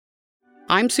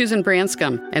I'm Susan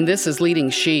Branscombe, and this is Leading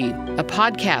She, a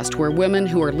podcast where women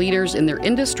who are leaders in their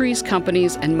industries,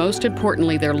 companies, and most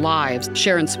importantly, their lives,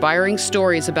 share inspiring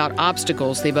stories about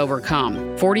obstacles they've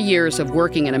overcome. 40 years of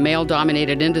working in a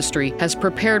male-dominated industry has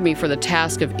prepared me for the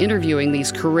task of interviewing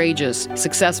these courageous,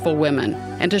 successful women,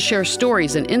 and to share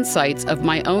stories and insights of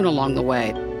my own along the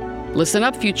way. Listen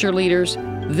up, future leaders.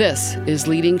 This is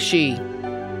Leading She.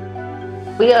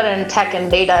 We are in tech and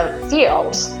data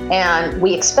fields, and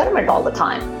we experiment all the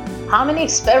time. How many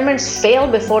experiments fail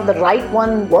before the right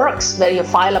one works, where you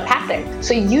file a patent?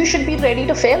 So you should be ready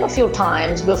to fail a few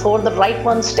times before the right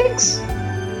one sticks.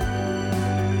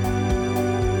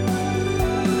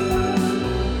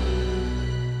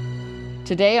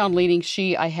 Today on Leading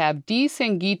She, I have Dee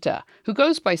Sangeeta, who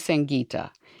goes by Sangeeta,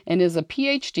 and is a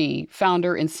PhD,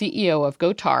 founder and CEO of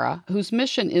GoTara, whose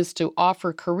mission is to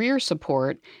offer career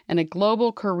support and a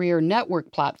global career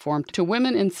network platform to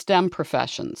women in STEM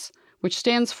professions, which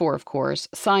stands for, of course,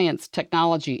 science,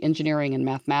 technology, engineering, and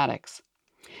mathematics.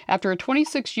 After a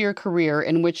 26-year career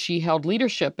in which she held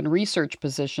leadership and research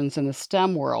positions in the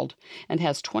STEM world and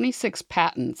has 26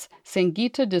 patents,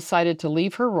 Sangeeta decided to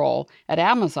leave her role at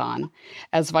Amazon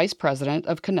as Vice President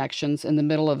of Connections in the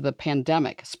middle of the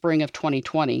pandemic, spring of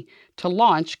 2020, to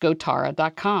launch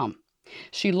GoTara.com.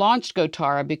 She launched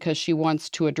GoTara because she wants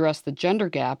to address the gender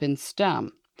gap in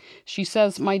STEM. She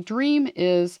says, "My dream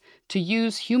is to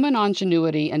use human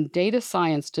ingenuity and data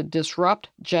science to disrupt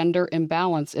gender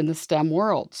imbalance in the STEM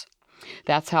worlds."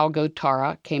 That's how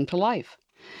GoTara came to life.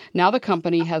 Now the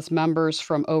company has members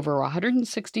from over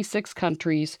 166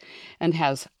 countries and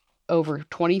has over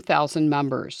 20,000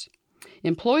 members.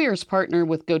 Employers partner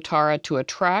with GoTara to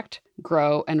attract,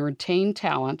 grow, and retain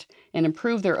talent and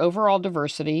improve their overall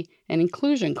diversity and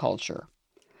inclusion culture.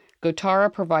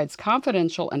 GoTara provides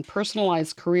confidential and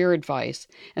personalized career advice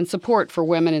and support for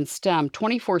women in STEM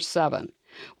 24/7,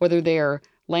 whether they are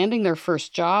landing their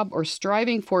first job or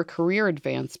striving for career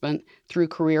advancement through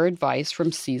career advice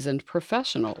from seasoned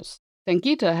professionals.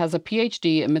 Sangeeta has a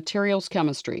PhD in materials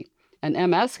chemistry, an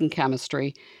MS in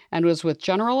chemistry, and was with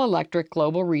General Electric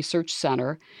Global Research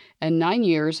Center and 9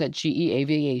 years at GE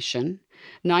Aviation,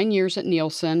 9 years at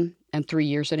Nielsen, and 3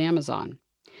 years at Amazon.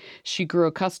 She grew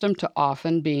accustomed to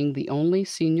often being the only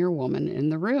senior woman in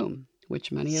the room,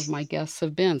 which many of my guests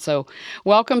have been. So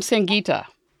welcome, Sangeeta.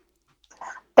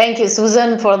 Thank you,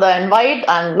 Susan, for the invite.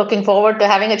 I'm looking forward to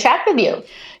having a chat with you.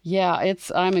 Yeah,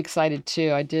 I'm excited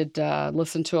too. I did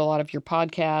listen to a lot of your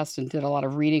podcasts and did a lot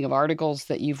of reading of articles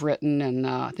that you've written, and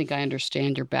I think I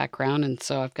understand your background, and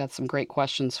so I've got some great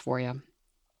questions for you.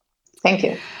 Thank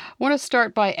you. I want to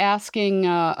start by asking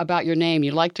about your name.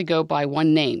 You like to go by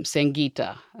one name,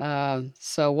 Sangeeta.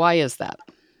 So why is that?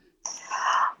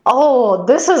 Oh,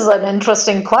 this is an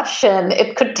interesting question.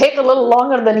 It could take a little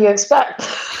longer than you expect.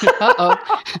 Uh-oh.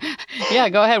 Yeah,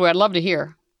 go ahead. I'd love to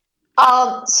hear.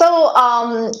 Sangeeta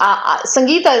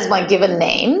is my given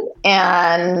name,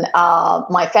 and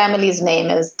my family's name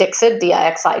is Dixit,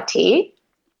 D-I-X-I-T.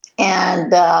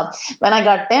 And when I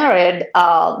got married,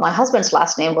 my husband's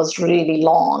last name was really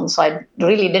long, so I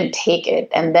really didn't take it.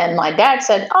 And then my dad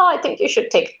said, "Oh, I think you should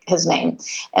take his name."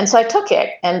 And so I took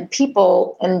it, and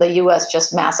people in the U.S.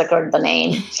 just massacred the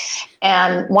name.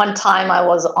 And one time I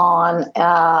was on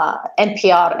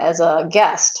NPR as a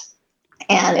guest.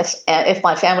 And if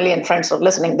my family and friends were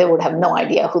listening, they would have no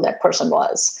idea who that person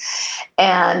was.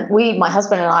 And my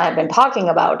husband and I have been talking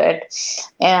about it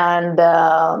and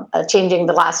changing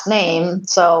the last name.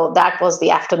 So that was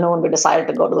the afternoon we decided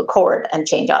to go to the court and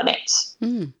change our names.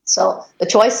 Mm. So the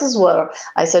choices were,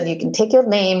 I said, you can take your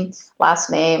name, last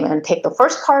name, and take the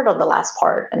first part or the last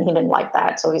part. And he didn't like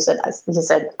that. So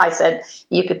I said,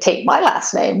 you could take my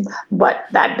last name, but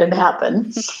that didn't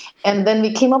happen. And then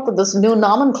we came up with this new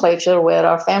nomenclature where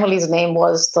our family's name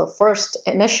was the first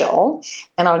initial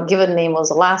and our given name was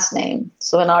the last name.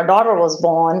 So when our daughter was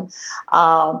born,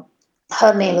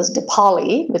 her name is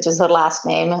Dipali, which is her last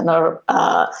name, and her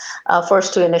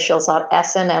first two initials are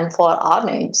S and M for our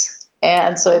names.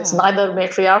 And so it's neither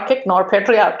matriarchic nor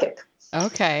patriarchic.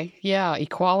 Okay. Yeah.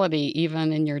 Equality,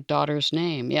 even in your daughter's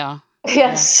name. Yeah.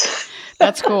 Yes. Yeah.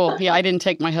 That's cool. Yeah. I didn't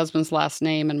take my husband's last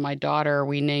name, and my daughter,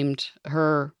 we named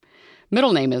her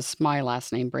middle name is my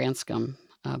last name, Branscombe,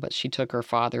 but she took her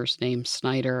father's name,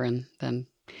 Snyder, and then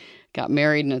got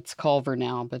married, and it's Culver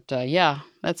now. But yeah,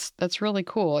 that's really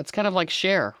cool. It's kind of like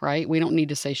Cher, right? We don't need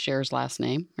to say Cher's last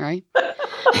name, right?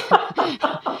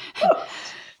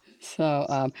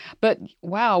 So, but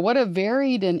wow, what a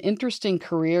varied and interesting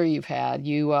career you've had.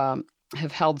 You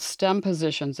have held STEM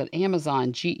positions at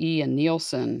Amazon, GE, and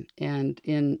Nielsen, and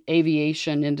in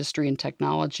aviation industry and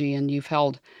technology, and you've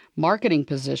held marketing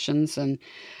positions and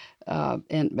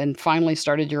and finally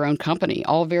started your own company,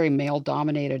 all very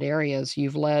male-dominated areas.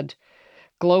 You've led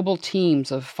global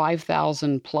teams of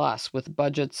 5,000 plus with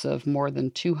budgets of more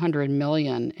than 200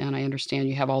 million. And I understand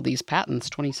you have all these patents,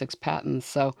 26 patents.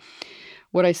 So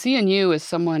what I see in you is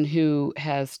someone who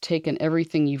has taken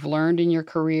everything you've learned in your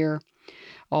career,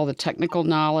 all the technical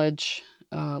knowledge,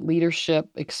 leadership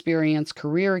experience,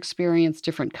 career experience,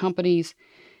 different companies,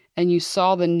 and you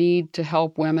saw the need to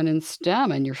help women in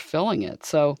STEM and you're filling it.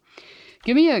 So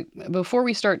before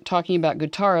we start talking about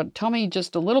GoTara, tell me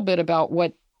just a little bit about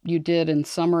what you did in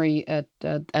summary at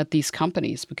these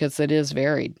companies, because it is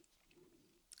varied.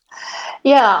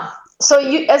 Yeah. So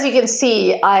as you can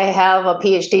see, I have a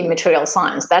PhD in material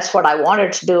science. That's what I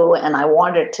wanted to do, and I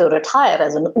wanted to retire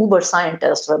as an uber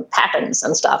scientist with patents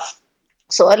and stuff.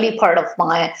 So early part of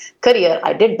my career,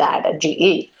 I did that at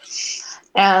GE.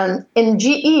 And in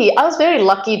GE, I was very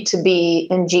lucky to be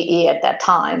in GE at that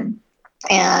time.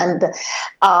 And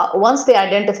once they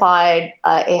identified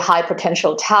a high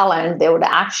potential talent, they would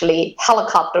actually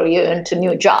helicopter you into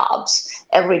new jobs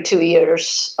every 2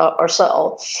 years or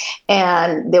so,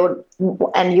 and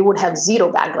you would have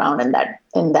zero background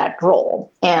in that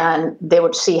role, and they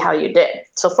would see how you did.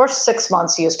 So first 6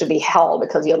 months used to be hell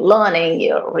because you're learning,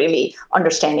 you're really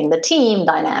understanding the team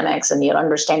dynamics, and you're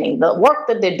understanding the work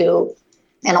that they do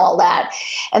and all that.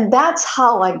 And that's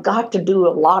how I got to do a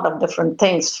lot of different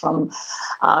things, from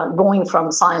going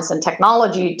from science and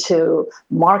technology to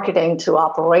marketing to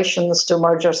operations to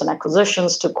mergers and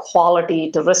acquisitions to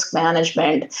quality to risk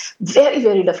management. Very,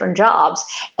 very different jobs.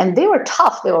 And they were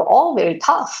tough. They were all very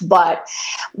tough. But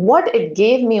what it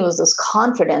gave me was this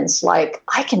confidence, like,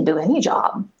 I can do any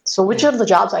job. So which are the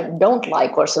jobs I don't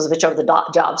like versus which are the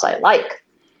jobs I like?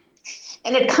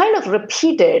 And it kind of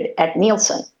repeated at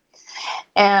Nielsen.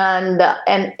 And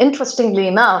interestingly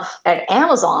enough, at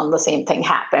Amazon, the same thing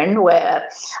happened where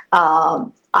I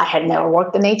had never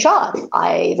worked in HR.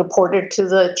 I reported to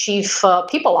the chief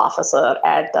people officer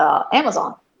at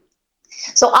Amazon.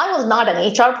 So I was not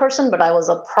an HR person, but I was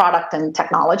a product and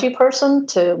technology person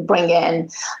to bring in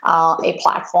a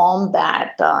platform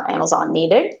that Amazon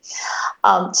needed.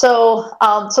 So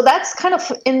that's kind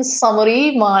of, in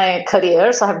summary, my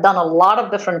career. So I've done a lot of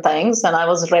different things, and I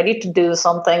was ready to do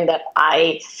something that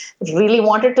I really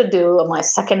wanted to do, my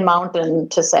second mountain,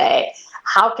 to say,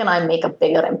 how can I make a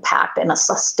bigger impact in a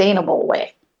sustainable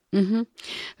way? Mm-hmm.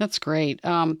 That's great.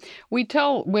 We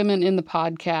tell women in the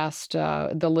podcast,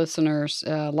 the listeners,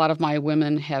 a lot of my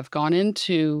women have gone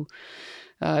into,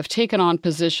 have taken on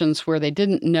positions where they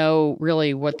didn't know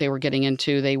really what they were getting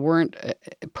into. They weren't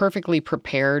perfectly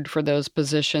prepared for those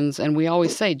positions. And we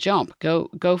always say, jump,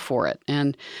 go for it.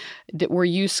 And were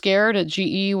you scared at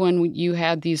GE when you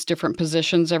had these different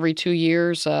positions every 2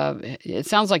 years? It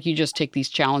sounds like you just take these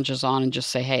challenges on and just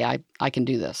say, hey, I can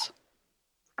do this.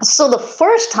 So the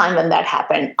first time when that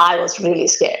happened, I was really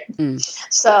scared.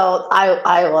 So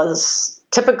I was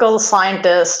typical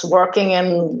scientist working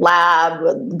in lab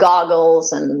with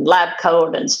goggles and lab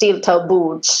coat and steel toe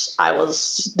boots. I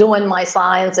was doing my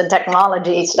science and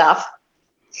technology stuff.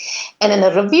 And in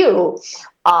a review,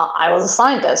 I was a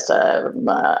scientist, a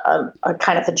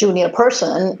kind of a junior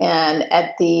person. And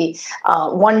at the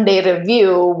one-day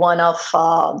review, one of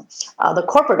the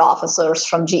corporate officers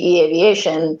from GE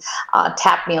Aviation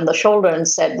tapped me on the shoulder and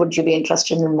said, "Would you be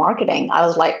interested in marketing?" I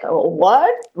was like, oh,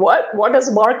 what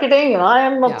is marketing? I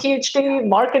am a PhD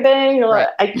marketing. Right.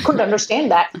 I couldn't understand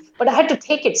that. But I had to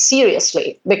take it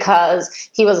seriously because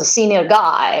he was a senior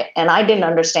guy, and I didn't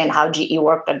understand how GE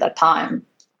worked at that time.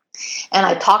 And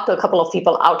I talked to a couple of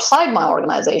people outside my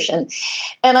organization,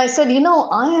 and I said,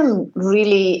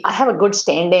 I have a good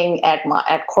standing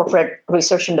at corporate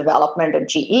research and development at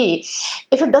GE.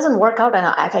 If it doesn't work out,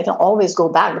 I can always go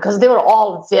back, because they were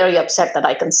all very upset that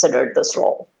I considered this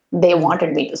role. They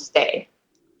wanted me to stay.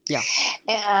 Yeah.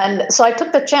 And so I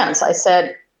took the chance. I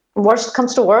said, worst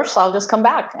comes to worst, I'll just come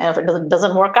back, and if it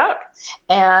doesn't work out.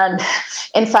 And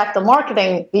in fact, the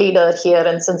marketing leader here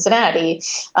in Cincinnati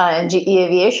in GE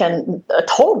Aviation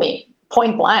told me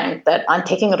point blank that I'm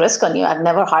taking a risk on you. I've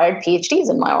never hired PhDs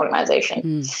in my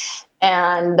organization.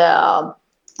 And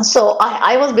so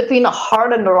I was between a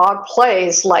hard and a rock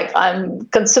place. Like, I'm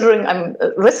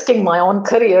risking my own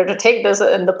career to take this,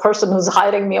 and the person who's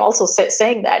hiring me also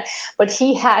saying that. But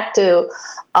he had to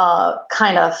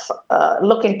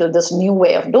look into this new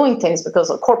way of doing things because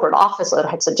a corporate officer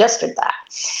had suggested that.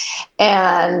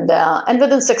 And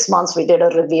within 6 months, we did a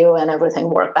review and everything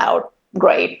worked out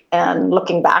great. And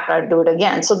looking back, I'd do it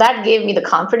again. So that gave me the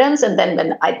confidence. And then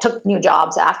when I took new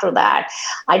jobs after that,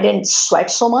 I didn't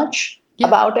sweat so much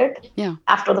about it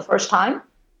after the first time.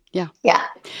 Yeah. Yeah.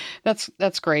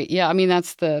 That's great. Yeah, I mean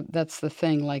that's the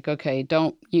thing. Like, okay,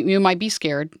 don't you might be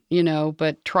scared,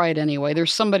 but try it anyway.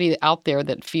 There's somebody out there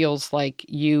that feels like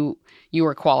you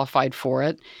are qualified for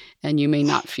it, and you may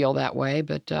not feel that way,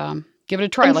 but give it a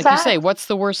try. In Like you say, fact, what's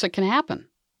the worst that can happen,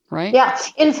 right? yeah.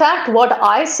 In fact, what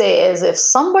I say is if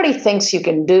somebody thinks you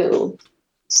can do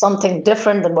something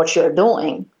different than what you're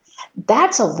doing,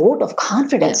 that's a vote of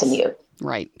confidence in Yes. you.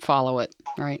 Right. Follow it.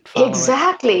 Right. Follow it.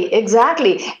 Exactly,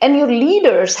 exactly. And your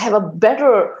leaders have a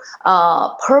better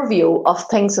purview of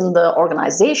things in the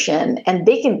organization, and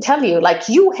they can tell you, like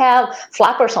you have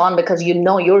flappers on because you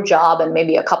know your job and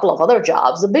maybe a couple of other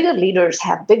jobs. The bigger leaders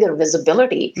have bigger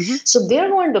visibility. Hmm. So they're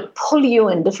going to pull you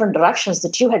in different directions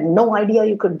that you had no idea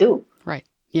you could do. Right.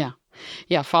 Yeah.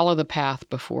 Yeah. Follow the path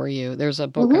before you. There's a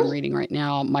book I'm Hmm. reading right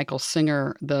now, Michael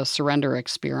Singer, The Surrender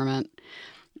Experiment.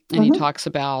 And he Hmm. talks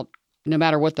about no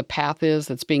matter what the path is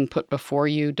that's being put before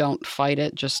you, don't fight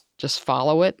it. Just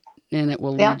follow it, and it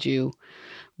will Yeah, lead you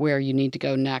where you need to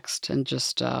go next. And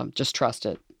just trust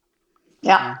it.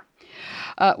 yeah.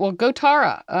 So, well,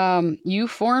 Gotara, you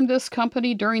formed this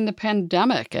company during the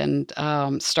pandemic and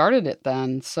started it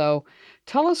then. So,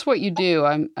 tell us what you do.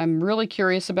 I'm really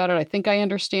curious about it. I think I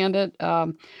understand it.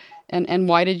 And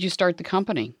why did you start the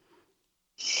company?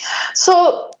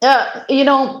 So,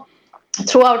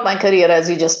 throughout my career, as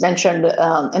you just mentioned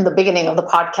in the beginning of the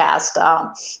podcast,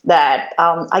 that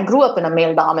I grew up in a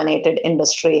male dominated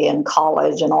industry in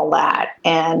college and all that.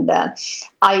 And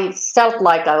I felt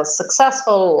like I was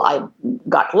successful. I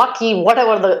got lucky,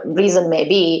 whatever the reason may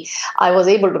be. I was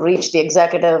able to reach the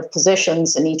executive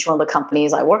positions in each one of the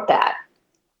companies I worked at.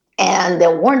 And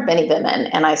there weren't many women.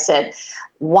 And I said,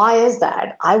 why is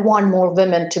that? I want more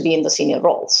women to be in the senior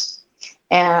roles.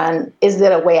 And is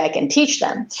there a way I can teach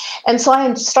them? And so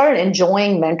I started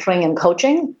enjoying mentoring and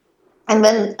coaching. And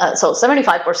then, so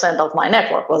 75% of my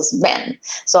network was men.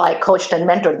 So I coached and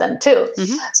mentored them too.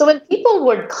 Hmm. So when people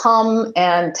would come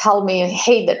and tell me,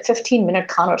 hey, that 15-minute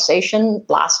conversation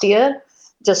last year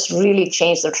just really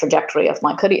changed the trajectory of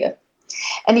my career.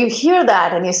 And you hear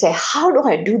that and you say, how do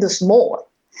I do this more?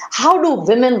 How do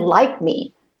women like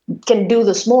me can do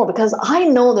this more? Because I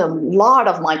know there are a lot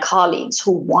of my colleagues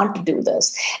who want to do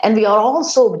this. And we are all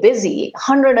so busy,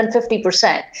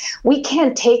 150%. We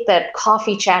can't take that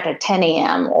coffee chat at 10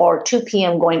 a.m. or 2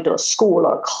 p.m. going to a school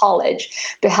or college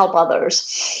to help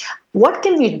others. What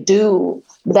can we do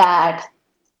that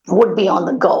would be on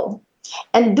the go?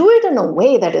 And do it in a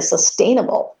way that is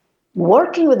sustainable,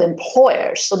 working with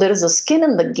employers. So there is a skin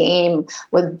in the game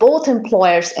with both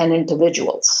employers and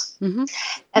individuals. Hmm.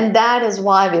 And that is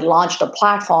why we launched a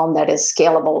platform that is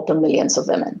scalable to millions of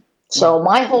women. Yeah. So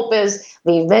my hope is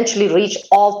we eventually reach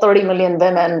all 30 million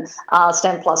women,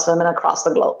 STEM plus women across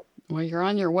the globe. Well, you're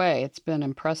on your way. It's been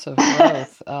impressive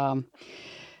growth.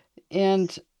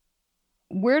 And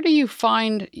where do you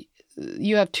find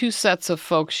you have two sets of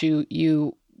folks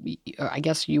you I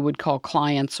guess you would call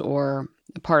clients or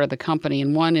part of the company,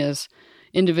 and one is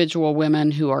individual women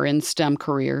who are in STEM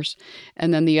careers,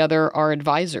 and then the other are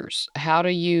advisors. How do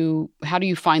you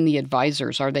find the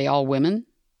advisors? Are they all women?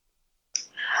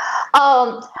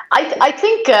 I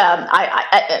think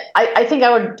I think I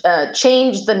would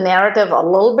change the narrative a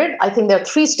little bit. I think there are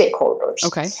three stakeholders.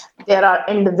 Okay. There are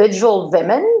individual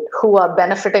women who are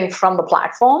benefiting from the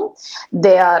platform.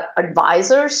 There are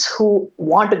advisors who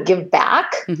want to give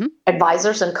back, Hmm.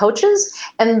 advisors and coaches.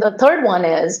 And the third one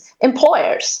is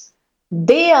employers.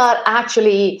 They are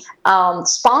actually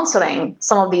sponsoring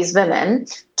some of these women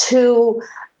to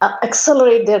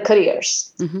accelerate their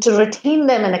careers, Hmm. to retain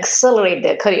them and accelerate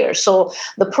their careers. So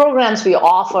the programs we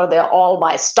offer, they're all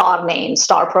by star names,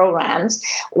 star programs,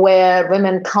 where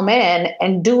women come in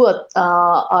and do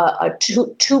a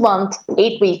 2 month,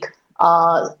 8 week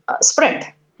sprint.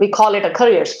 We call it a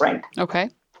career sprint. Okay.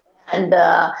 And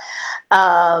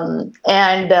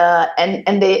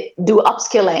and they do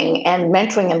upskilling and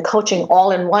mentoring and coaching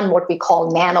all in one, what we call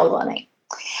nano learning.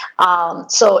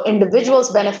 So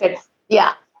individuals benefit.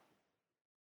 Yeah.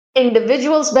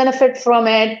 Individuals benefit from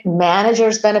it,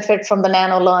 managers benefit from the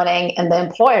nano learning, and the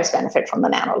employers benefit from the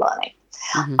nano learning.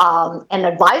 Hmm. And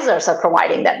advisors are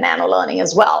providing that nano learning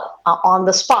as well on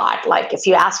the spot. Like if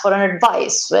you ask for an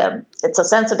advice, it's a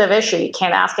sensitive issue, you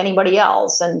can't ask anybody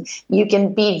else, and you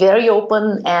can be very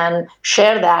open and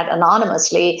share that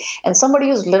anonymously. And somebody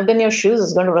who's lived in your shoes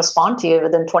is going to respond to you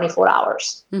within 24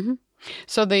 hours. Hmm.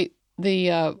 So the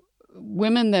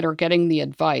women that are getting the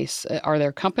advice, are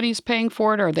their companies paying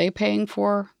for it? Are they paying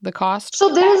for the cost?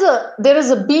 So there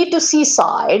is a B2C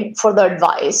side for the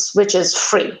advice, which is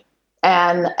free.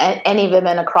 and any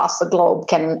women across the globe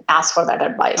can ask for that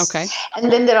advice. Okay.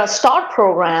 And then there are start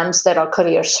programs that are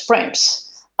career sprints,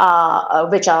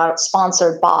 which are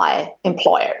sponsored by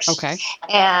employers. Okay.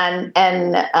 And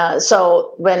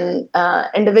so when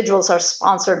individuals are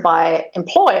sponsored by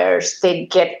employers, they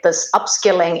get this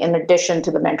upskilling in addition to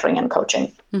the mentoring and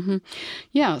coaching. Mm-hmm.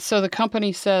 Yeah. So the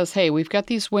company says, hey, we've got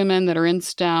these women that are in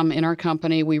STEM in our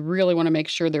company. We really want to make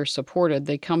sure they're supported.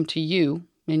 They come to you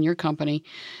in your company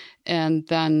and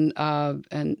then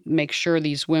and make sure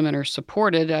these women are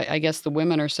supported. I guess the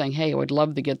women are saying, hey, I would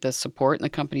love to get this support. And the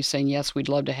company's saying, yes, we'd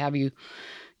love to have you,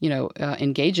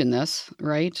 engage in this,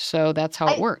 right? So that's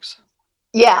how it works.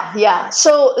 Yeah.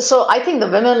 So I think the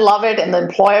women love it and the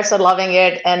employers are loving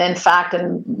it. And in fact,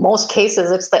 in most cases,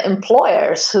 it's the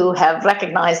employers who have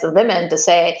recognized the women to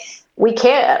say, we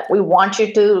care. We want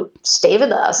you to stay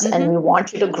with us and we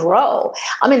want you to grow.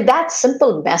 I mean, that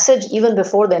simple message, even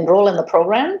before they enroll in the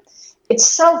program,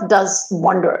 itself does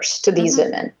wonders to these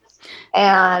women.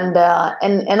 And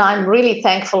I'm really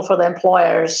thankful for the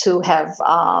employers who have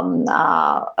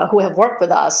worked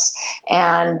with us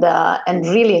and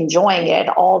really enjoying it.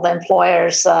 All the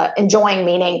employers enjoying,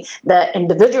 meaning the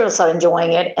individuals are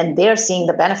enjoying it and they're seeing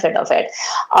the benefit of it.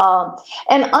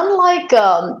 And unlike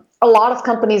a lot of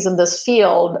companies in this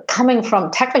field, coming from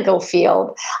technical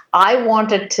field, I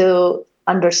wanted to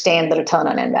understand the return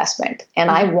on investment.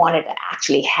 And I wanted to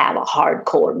actually have a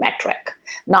hardcore metric,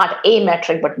 not a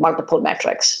metric, but multiple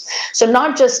metrics. So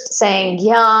not just saying,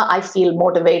 yeah, I feel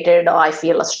motivated or I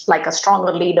feel like a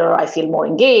stronger leader, I feel more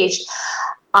engaged.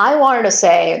 I wanted to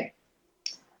say,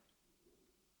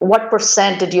 what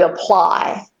 % did you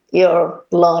apply your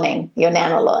learning, your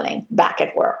nano learning back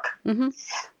at work?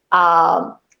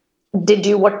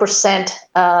 What %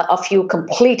 of you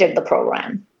completed the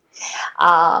program?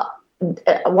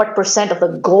 What % of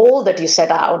the goal that you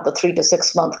set out, the 3 to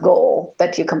 6 month goal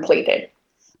that you completed?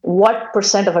 What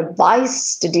 % of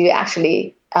advice did you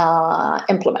actually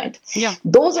implement? Yeah.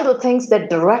 Those are the things that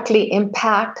directly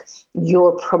impact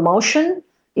your promotion,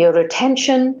 your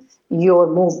retention, your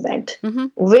movement,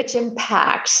 which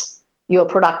impacts your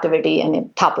productivity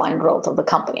and top line growth of the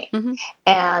company.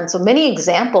 And so many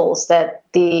examples that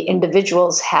the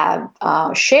individuals have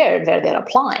shared where they're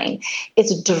applying,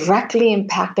 it's directly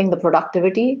impacting the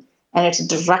productivity and it's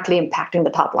directly impacting the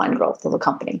top line growth of the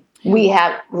company. We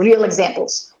have real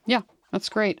examples. Yeah, that's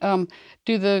great.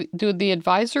 Do the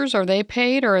advisors, are they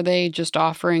paid or are they just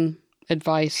offering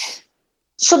advice?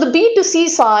 So the B2C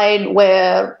side,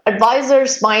 where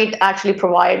advisors might actually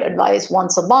provide advice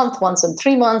once a month, once in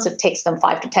 3 months, it takes them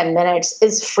 5 to 10 minutes,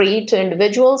 is free to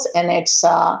individuals, and it's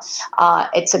a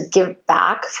give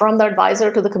back from the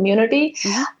advisor to the community.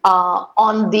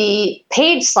 On the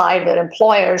paid side, where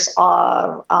employers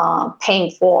are paying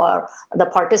for the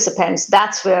participants,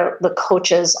 that's where the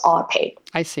coaches are paid.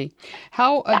 I see.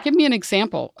 How? Give me an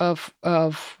example of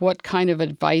what kind of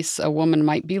advice a woman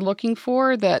might be looking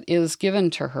for that is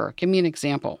given to her. Give me an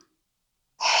example.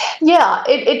 Yeah,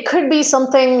 it could be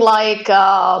something like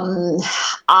I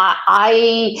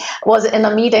was in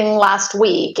a meeting last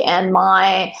week and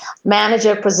my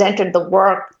manager presented the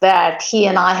work that he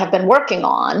and I have been working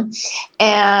on,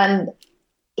 and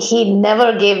he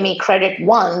never gave me credit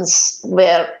once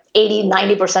where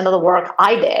 80-90% of the work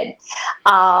I did.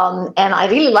 And I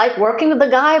really like working with the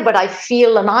guy, but I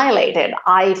feel annihilated.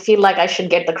 I feel like I should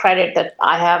get the credit that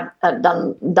I have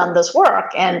done this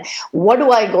work. And what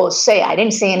do I go say? I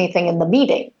didn't say anything in the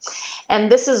meeting. And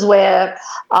this is where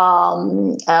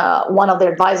one of the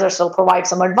advisors will provide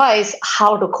some advice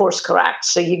how to course correct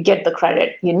so you get the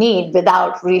credit you need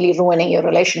without really ruining your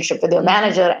relationship with your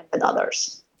manager and with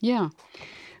others. Yeah,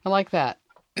 I like that.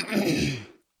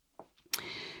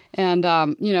 And,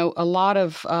 a lot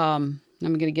of, I'm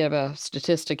going to give a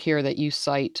statistic here that you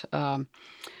cite,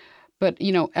 but,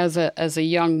 as a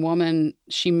young woman,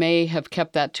 she may have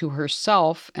kept that to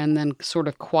herself and then sort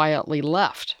of quietly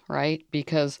left, right?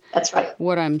 Because that's right.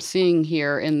 What I'm seeing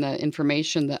here in the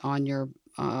information that on your,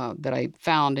 that I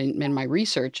found in my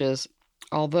research is,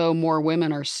 although more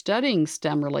women are studying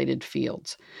STEM-related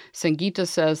fields, Sangeeta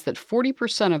says that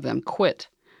 40% of them quit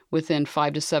within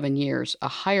 5 to 7 years, a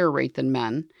higher rate than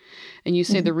men. And you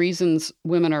say the reasons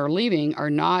women are leaving are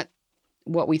not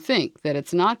what we think, that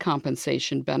it's not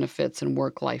compensation, benefits, and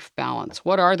work-life balance.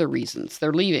 What are the reasons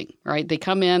they're leaving, right? They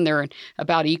come in, they're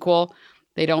about equal.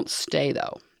 They don't stay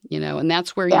though, and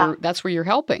that's where you're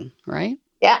helping, right?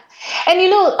 Yeah. And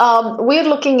we're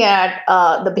looking at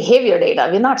the behavior data.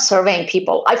 We're not surveying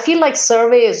people. I feel like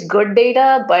survey is good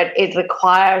data, but it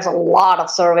requires a lot of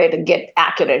survey to get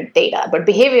accurate data. But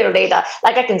behavioral data,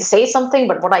 like I can say something,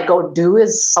 but what I go do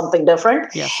is something different.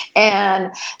 Yes.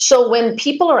 And so when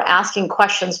people are asking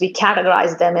questions, we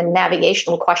categorize them in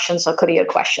navigational questions or career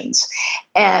questions.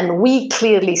 And we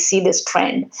clearly see this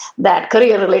trend that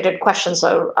career related questions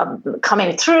are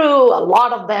coming through, a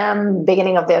lot of them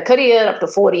beginning of their career up to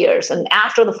 4 years. And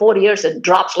after the 4 years, it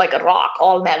drops like a rock.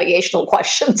 All navigational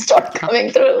questions start coming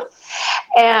through.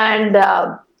 And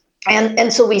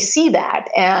so we see that,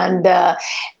 and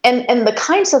the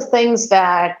kinds of things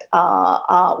that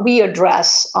we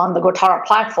address on the Gotara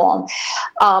platform.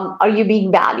 Are you being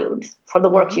valued for the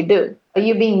work you do? Are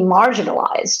you being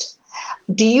marginalized?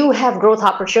 Do you have growth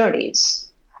opportunities?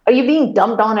 Are you being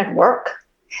dumped on at work?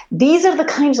 These are the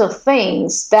kinds of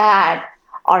things that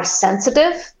are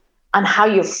sensitive on how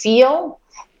you feel.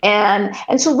 And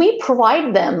so we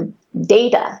provide them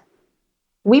data.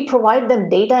 We provide them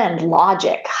data and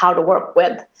logic, how to work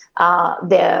with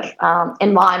their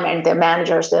environment, their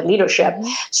managers, their leadership.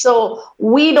 So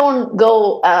we don't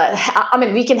go,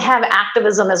 we can have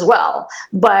activism as well,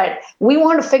 but we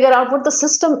want to figure out what the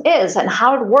system is and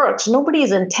how it works. Nobody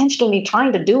is intentionally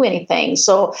trying to do anything.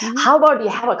 So how about you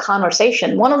have a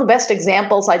conversation? One of the best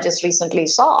examples I just recently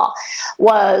saw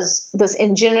was this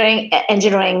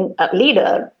engineering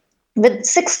leader with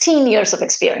 16 years of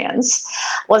experience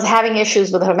was having issues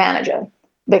with her manager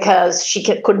because she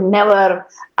could never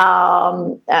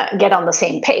get on the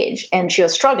same page, and she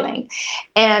was struggling.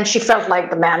 And she felt like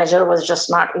the manager was just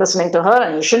not listening to her,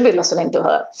 and you should be listening to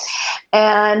her.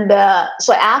 And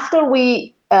so after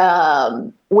we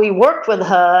worked with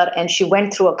her, and she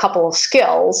went through a couple of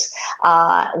skills.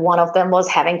 One of them was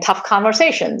having tough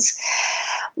conversations,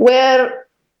 where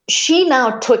she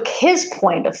now took his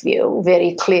point of view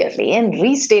very clearly and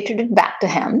restated it back to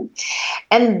him,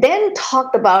 and then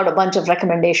talked about a bunch of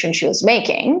recommendations she was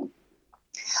making.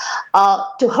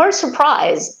 To her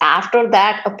surprise, after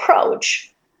that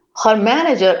approach, her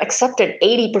manager accepted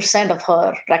 80% of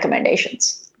her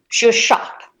recommendations. She was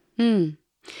shocked.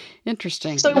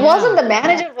 Interesting. So it wasn't the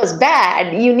manager was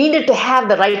bad. You needed to have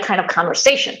the right kind of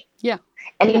conversation. Yeah.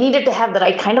 And you needed to have the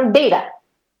right kind of data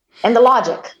and the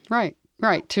logic.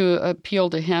 Right, to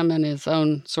appeal to him in his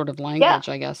own sort of language,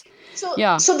 I guess.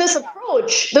 So this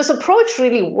approach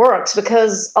really works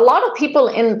because a lot of people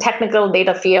in technical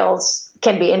data fields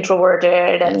can be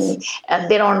introverted and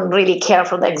they don't really care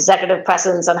for the executive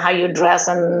presence and how you dress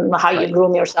and how you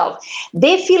groom yourself.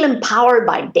 They feel empowered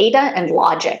by data and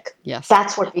logic. Yes.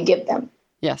 That's what we give them.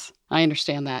 Yes, I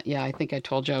understand that. Yeah, I think I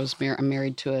told you I'm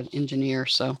married to an engineer,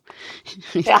 so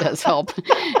it does help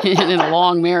in a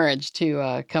long marriage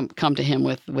to come to him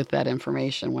with that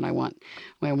information when I want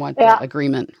the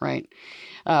agreement, right?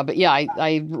 But yeah,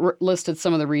 I listed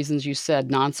some of the reasons you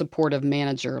said: non-supportive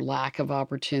manager, lack of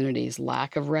opportunities,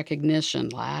 lack of recognition,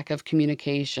 lack of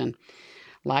communication,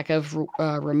 lack of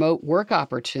remote work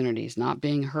opportunities, not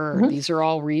being heard. These are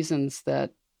all reasons that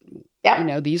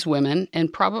these women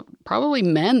and probably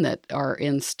men that are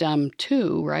in STEM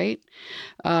too, right?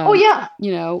 But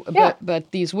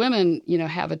these women,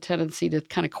 have a tendency to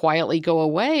kind of quietly go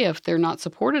away if they're not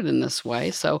supported in this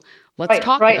way. So let's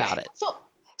talk about it.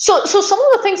 So some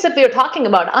of the things that we're talking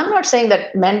about, I'm not saying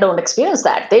that men don't experience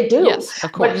that. They do. Yes,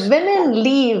 of course. But women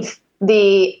leave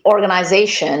the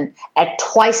organization at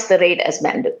twice the rate as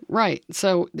men do. Right.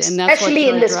 So, and that's especially what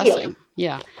you're in this addressing. field.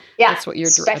 Yeah. That's what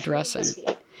you're addressing.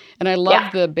 And I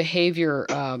love the behavior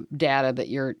data that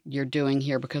you're doing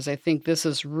here, because I think this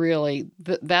is really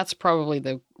that's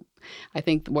probably I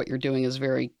think what you're doing is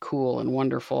very cool and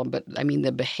wonderful. But I mean,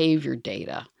 the behavior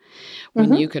data,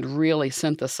 when you could really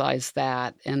synthesize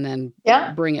that and then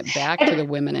bring it back to the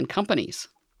women in companies.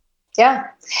 Yeah.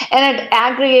 And at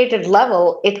aggregated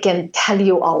level, it can tell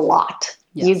you a lot.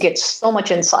 Yes. You get so much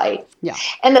insight. Yeah.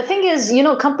 And the thing is,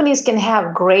 companies can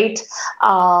have great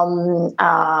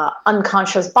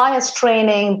unconscious bias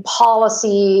training,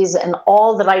 policies, and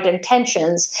all the right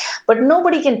intentions, but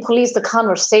nobody can police the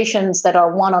conversations that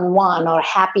are one-on-one or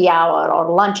happy hour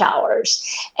or lunch hours.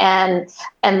 And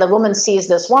the woman sees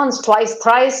this once, twice,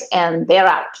 thrice, and they're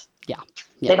out. Yeah.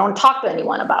 They don't talk to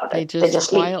anyone about it. They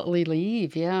just quietly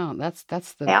leave. Yeah, that's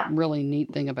the really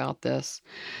neat thing about this.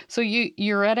 So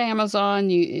you're at Amazon.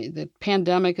 The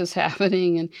pandemic is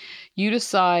happening, and you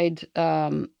decide,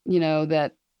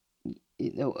 that.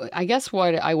 I guess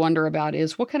what I wonder about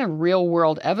is what kind of real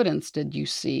world evidence did you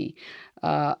see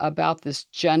about this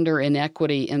gender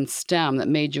inequity in STEM that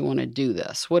made you want to do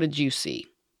this? What did you see?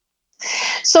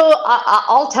 So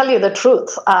I'll tell you the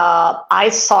truth. I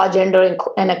saw gender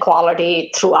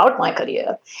inequality throughout my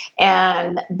career,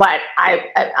 but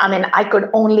I mean, I could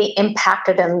only impact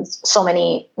it in so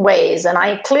many ways. And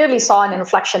I clearly saw an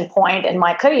inflection point in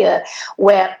my career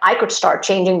where I could start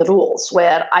changing the rules,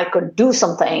 where I could do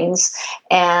some things,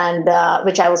 and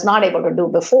which I was not able to do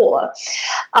before.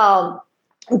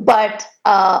 But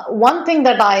one thing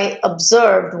that I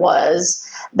observed was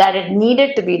that it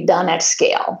needed to be done at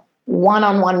scale.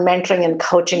 One-on-one mentoring and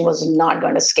coaching was not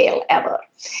going to scale ever.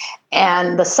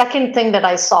 And the second thing that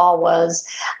I saw was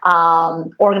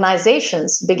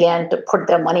organizations began to put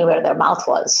their money where their mouth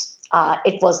was.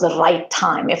 It was the right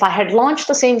time. If I had launched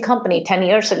the same company 10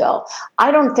 years ago,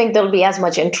 I don't think there'll be as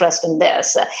much interest in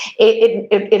this.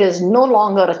 It is no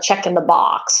longer a check in the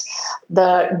box.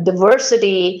 The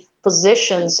diversity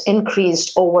positions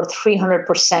increased over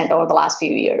 300% over the last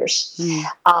few years.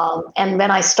 And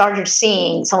when I started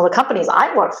seeing some of the companies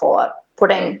I work for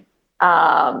putting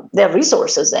their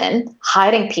resources in,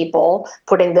 hiring people,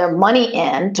 putting their money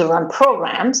in to run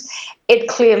programs, it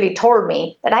clearly told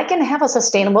me that I can have a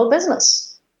sustainable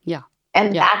business. Yeah.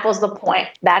 And that was the point.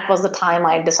 That was the time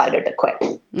I decided to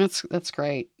quit. That's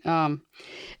great. And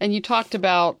you talked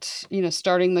about,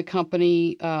 starting the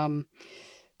company.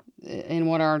 In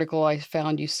one article I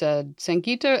found, you said,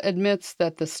 Sangeeta admits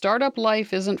that the startup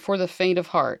life isn't for the faint of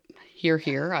heart.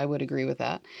 Here, I would agree with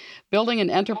that. Building an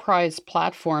enterprise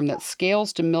platform that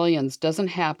scales to millions doesn't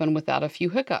happen without a few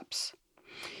hiccups.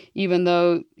 Even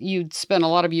though you'd spent a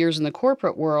lot of years in the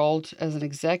corporate world as an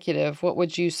executive, what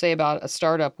would you say about a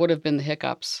startup would have been the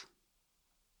hiccups?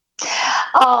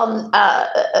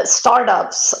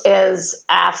 Startups is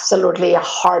absolutely a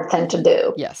hard thing to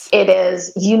do. Yes. It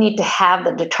is. You need to have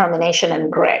the determination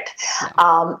and grit.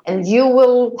 And you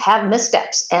will have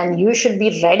missteps, and you should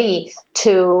be ready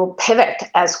to pivot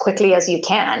as quickly as you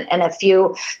can. And if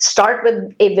you start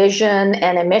with a vision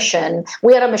and a mission,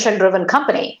 we are a mission-driven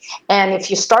company. And if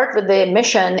you start with the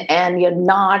mission and you're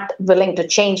not willing to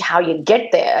change how you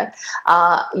get there,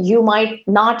 you might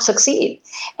not succeed.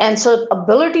 And so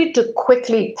ability to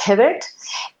quickly pivot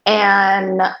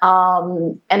and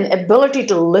ability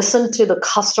to listen to the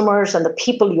customers and the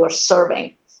people you're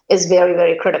serving is very,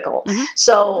 very critical. Mm-hmm.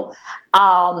 So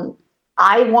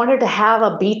I wanted to have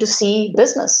a B2C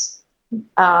business.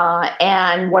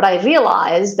 And what I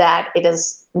realized that it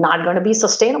is not going to be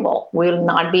sustainable. We'll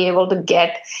not be able to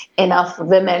get enough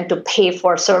women to pay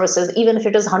for services, even if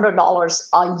it is $100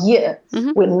 a year.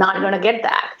 Mm-hmm. We're not going to get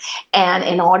that. And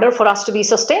in order for us to be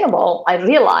sustainable, I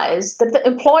realized that the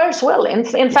employers will.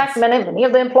 In fact, many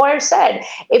of the employers said,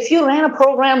 if you ran a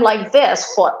program like this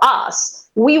for us,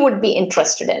 we would be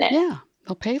interested in it. Yeah,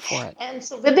 they'll pay for it. And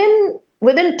so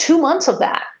within 2 months of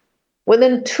that,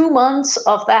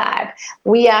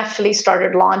 we actually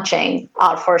started launching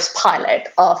our first pilot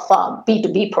of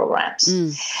B2B programs.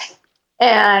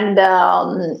 And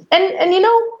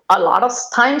a lot of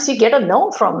times you get a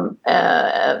no from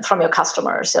your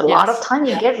customers. A lot of time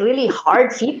you get really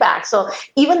hard feedback. So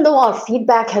even though our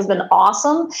feedback has been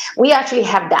awesome, we actually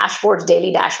have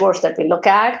daily dashboards that we look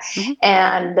at. Mm-hmm.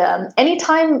 And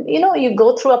anytime, you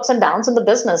go through ups and downs in the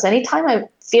business, anytime I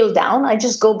feel down, I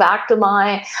just go back to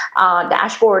my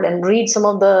dashboard and read some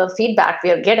of the feedback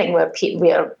we are getting, where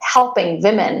we are helping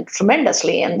women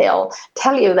tremendously. And they'll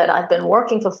tell you that I've been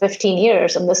working for 15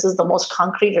 years and this is the most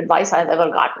concrete advice I've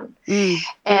ever gotten.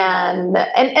 And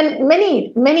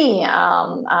many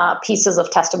pieces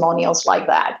of testimonials like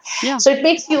that. Yeah. So it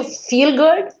makes you feel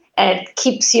good and it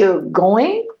keeps you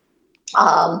going.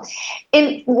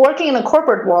 In working in a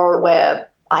corporate world where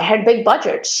I had big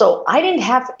budgets, so I didn't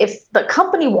have, if the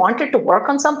company wanted to work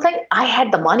on something, I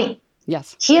had the money.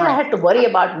 Yes. Here I had to worry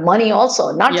about money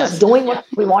also, not just doing what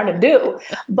we want to do,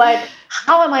 but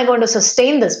how am I going to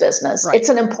sustain this business? Right. It's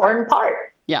an important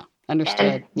part. Yeah, understood.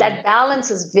 And that balance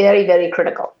is very, very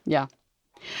critical. Yeah.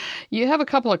 You have a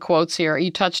couple of quotes here.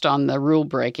 You touched on the rule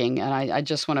breaking, and I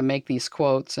just want to make these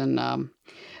quotes, and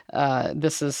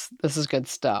this is good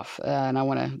stuff, and I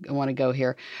want to go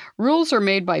here. Rules are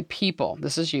made by people.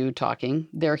 This is you talking.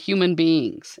 They're human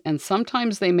beings, and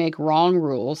sometimes they make wrong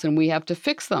rules, and we have to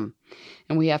fix them,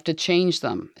 and we have to change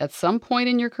them. At some point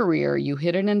in your career, you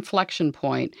hit an inflection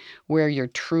point where you're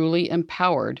truly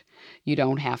empowered. You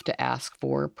don't have to ask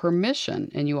for permission.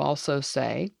 And you also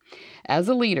say, as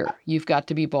a leader, you've got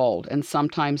to be bold, and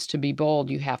sometimes to be bold,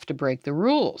 you have to break the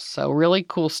rules. So really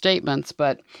cool statements,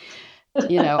 but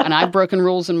and I've broken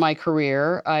rules in my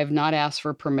career. I've not asked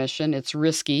for permission. It's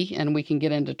risky and we can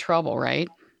get into trouble, right?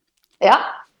 Yeah.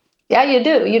 Yeah, you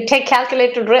do. You take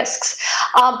calculated risks.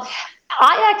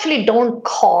 I actually don't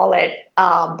call it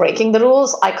breaking the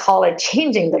rules. I call it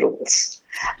changing the rules.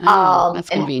 Oh, that's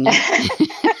And convenient.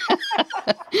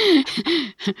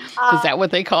 Is that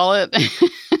what they call it?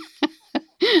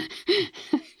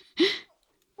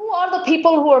 who are the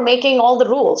people who are making all the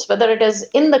rules, whether it is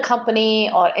in the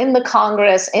company or in the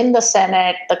Congress, in the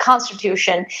Senate, the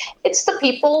Constitution? It's the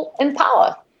people in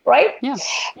power, right? Yeah.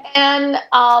 And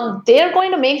they're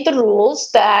going to make the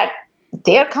rules that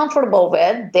they're comfortable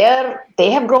with, they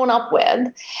have grown up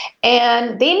with,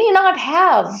 and they may not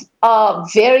have a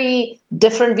very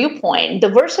different viewpoint.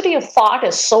 Diversity of thought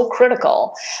is so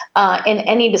critical in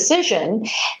any decision,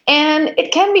 and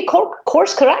it can be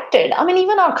course corrected. I mean,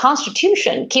 even our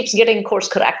Constitution keeps getting course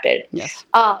corrected. Yes.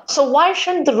 So why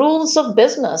shouldn't the rules of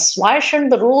business, why shouldn't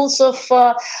the rules of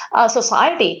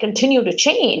society continue to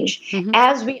change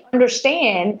as we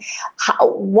understand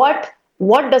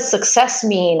what does success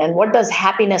mean and what does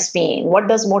happiness mean? What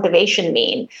does motivation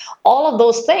mean? All of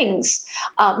those things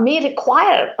may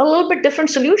require a little bit different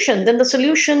solution than the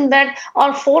solution that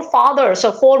our forefathers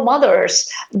or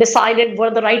foremothers decided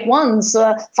were the right ones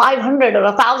 500 or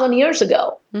 1,000 years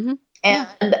ago. And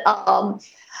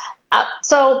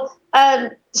so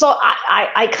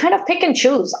I kind of pick and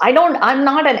choose. I'm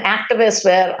not an activist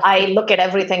where I look at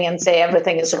everything and say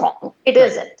everything is wrong. It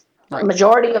isn't. Right. The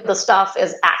majority of the stuff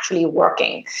is actually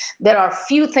working. There are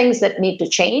few things that need to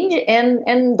change,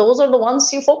 and those are the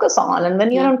ones you focus on. And when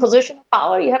you're in a position of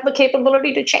power, you have the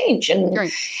capability to change. And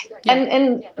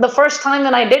and the first time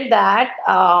when I did that,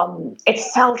 it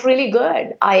felt really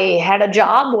good. I had a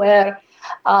job where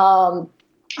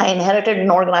I inherited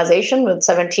an organization with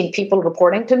 17 people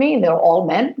reporting to me. They're all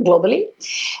men globally.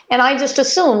 And I just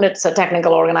assumed it's a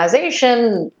technical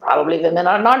organization. Probably women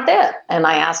are not there. And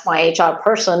I asked my HR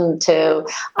person to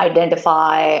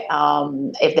identify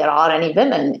if there are any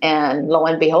women. And lo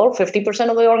and behold, 50%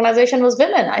 of the organization was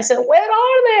women. I said, where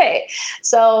are they?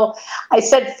 So I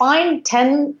said, find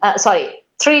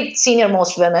 3 senior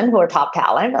most women who are top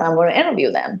talent, and I'm going to interview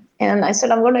them. And I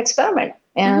said, I'm going to experiment.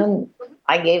 And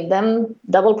I gave them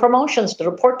double promotions to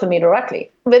report to me directly.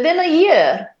 Within a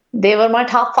year, they were my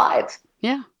top 5.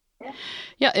 Yeah.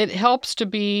 Yeah. It helps to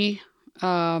be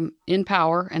in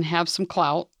power and have some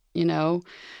clout, when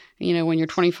you're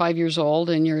 25 years old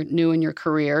and you're new in your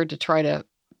career, to try to,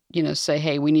 say,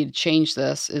 hey, we need to change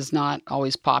this is not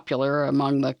always popular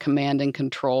among the command and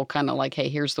control, kind of like, hey,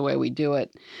 here's the way we do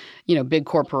it, big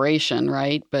corporation,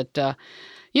 right? But,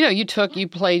 you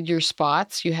played your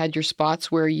spots. You had your spots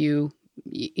where you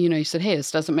said, hey,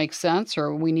 this doesn't make sense,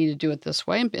 or we need to do it this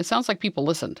way. And it sounds like people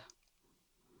listened.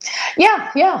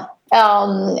 Yeah.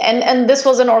 And this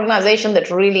was an organization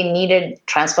that really needed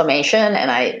transformation.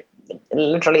 And I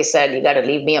literally said, you got to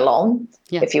leave me alone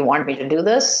if you want me to do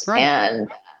this. Right. And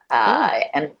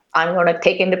I'm going to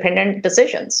take independent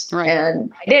decisions. Right.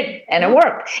 And I did. And it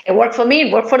worked. It worked for me.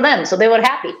 It worked for them. So they were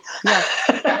happy. Yeah.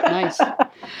 Nice.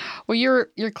 Well, you're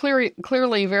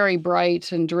clearly very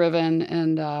bright and driven.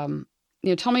 And,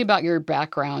 tell me about your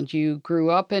background. You grew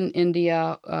up in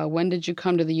India. When did you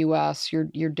come to the U.S.?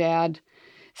 Your dad,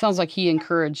 sounds like he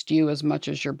encouraged you as much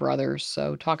as your brothers.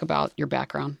 So talk about your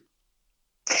background.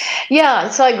 Yeah,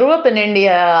 so I grew up in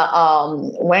India,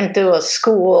 went to a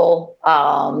school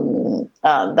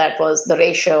that was the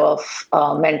ratio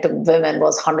of men to women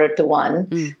was 100 to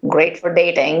 1. Great for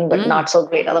dating, but not so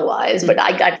great otherwise. But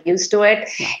I got used to it.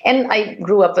 And I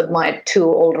grew up with my 2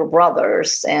 older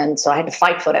brothers. And so I had to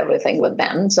fight for everything with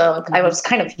them. So I was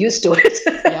kind of used to it.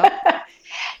 Yeah.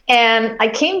 And I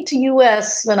came to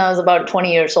U.S. when I was about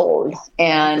 20 years old.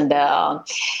 And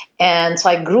so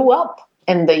I grew up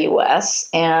in the U.S.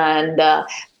 And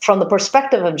from the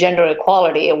perspective of gender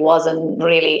equality, it wasn't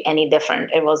really any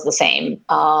different. It was the same,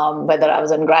 whether I was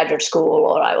in graduate school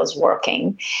or I was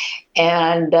working.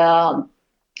 And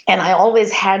I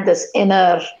always had this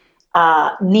inner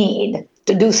need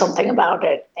to do something about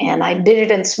it. And I did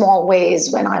it in small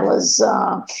ways when I was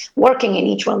working in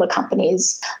each one of the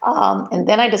companies. And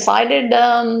then I decided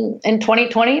in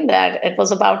 2020 that it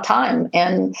was about time.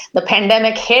 And the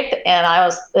pandemic hit, and I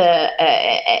was,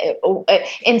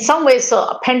 in some ways, so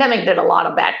a pandemic did a lot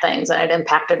of bad things, and it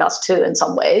impacted us too in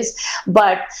some ways.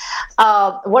 But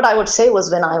what I would say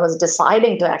was, when I was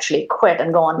deciding to actually quit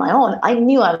and go on my own, I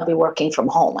knew I would be working from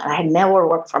home, and I had never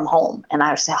worked from home. And I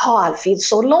would say, oh, I feel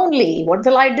so lonely. What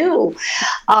will I do?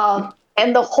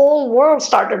 And the whole world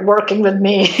started working with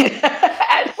me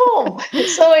at home.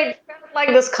 So it felt like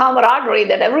this camaraderie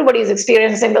that everybody's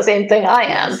experiencing the same thing I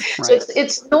am. Right. So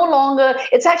it's no longer,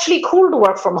 it's actually cool to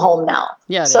work from home now.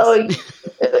 Yeah, so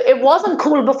it wasn't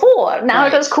cool before. Now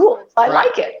it is cool. I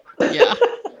like it.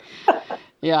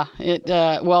 Yeah.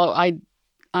 Well,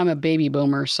 I'm a baby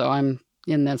boomer, so I'm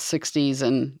in the 60s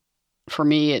and for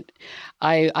me,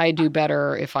 I do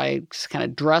better if I kind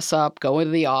of dress up, go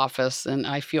into the office, and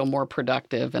I feel more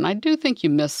productive. And I do think you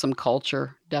miss some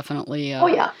culture, definitely, Oh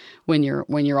yeah, when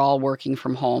you're all working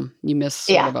from home. You miss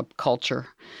sort yeah, of a culture.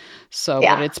 So, but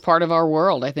yeah, it's part of our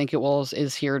world. I think it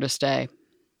is here to stay.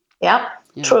 yeah.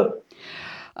 Yeah. True.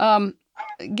 Um,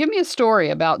 Give me a story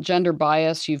about gender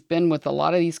bias. You've been with a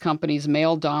lot of these companies,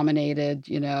 male dominated,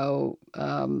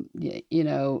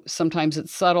 sometimes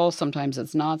it's subtle, sometimes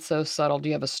it's not so subtle. Do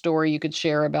you have a story you could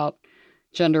share about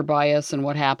gender bias and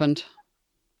what happened?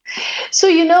 So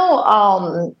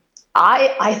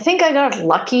I think I got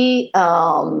lucky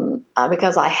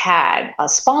because I had a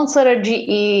sponsor at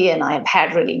GE, and I've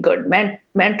had really good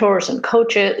mentors and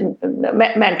coaches,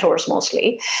 mentors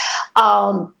mostly,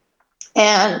 um,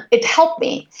 and it helped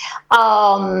me.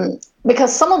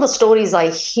 Because some of the stories I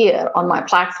hear on my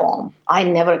platform, I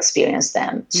never experienced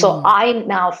them. So Mm. I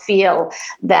now feel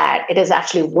that it is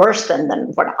actually worse than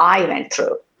what I went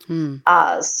through. Mm.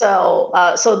 So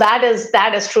that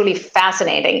is truly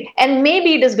fascinating, and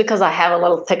maybe it is because I have a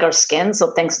little thicker skin,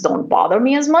 so things don't bother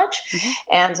me as much, Hmm.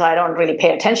 and so I don't really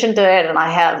pay attention to it, and I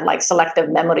have like selective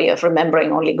memory of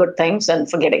remembering only good things and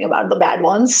forgetting about the bad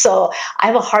ones. So I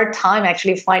have a hard time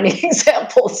actually finding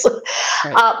examples,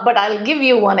 Right. but I'll give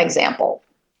you one example.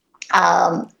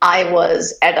 I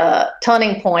was at a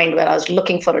turning point where I was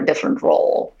looking for a different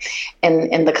role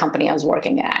in the company I was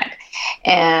working at.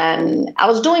 And I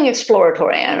was doing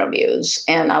exploratory interviews,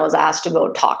 and I was asked to go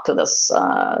talk to this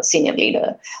senior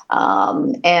leader.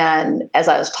 And as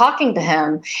I was talking to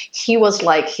him, he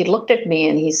looked at me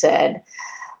and he said,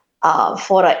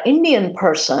 for an Indian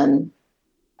person,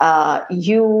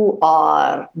 you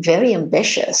are very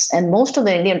ambitious, and most of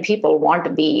the Indian people want to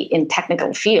be in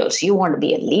technical fields. You want to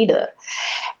be a leader.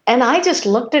 And I just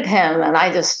looked at him and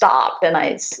I just stopped, and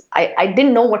I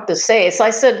didn't know what to say. So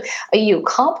I said, "Are you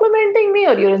complimenting me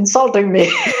or you're insulting me?"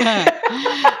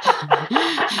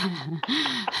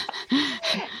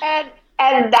 and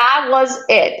and that was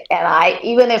it. And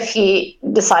even if he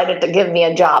decided to give me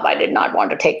a job, I did not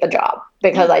want to take the job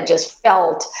because Yeah. I just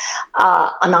felt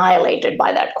annihilated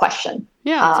by that question.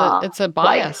 Yeah, it's a Like,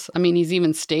 bias. I mean, he's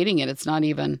even stating it. It's not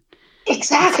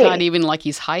exactly, even like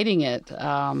he's hiding it.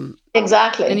 And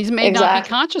exactly, he's may not be exactly.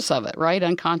 conscious of it, right?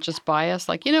 Unconscious bias.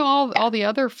 Like, all the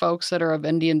other folks that are of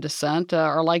Indian descent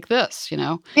are like this,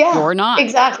 Yeah, you're not.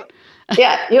 exactly.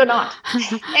 Yeah, you're not.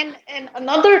 And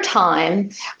another time,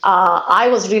 I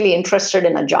was really interested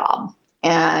in a job,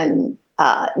 and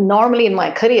normally in my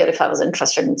career, if I was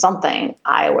interested in something,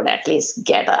 I would at least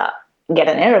get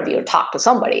an interview, talk to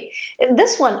somebody. In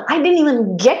this one, I didn't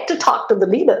even get to talk to the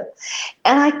leader,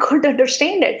 and I couldn't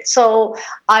understand it. So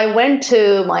I went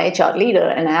to my HR leader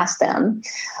and asked them,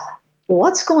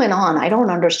 "What's going on? I don't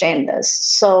understand this."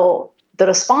 So the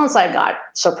response I got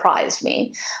surprised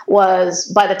me. Was,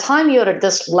 by the time you're at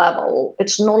this level,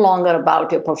 it's no longer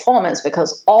about your performance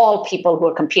because all people who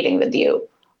are competing with you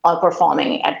are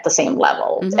performing at the same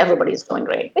level. Hmm. Everybody's doing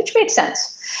great, which made sense.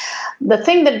 The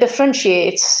thing that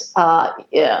differentiates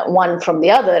one from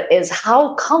the other is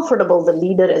how comfortable the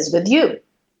leader is with you.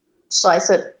 So I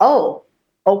said, "Oh,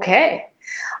 okay.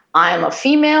 I'm a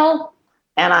female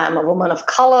and I'm a woman of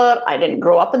color. I didn't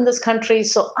grow up in this country,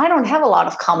 so I don't have a lot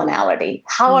of commonality.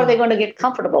 How are they Mm. going to get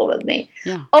comfortable with me?"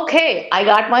 Yeah. Okay, I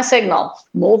got my signal.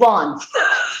 Move on.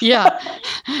 Yeah.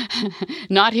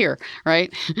 Not here,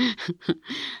 right?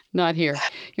 Not here.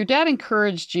 Your dad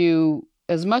encouraged you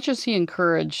as much as he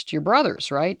encouraged your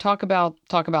brothers, right? Talk about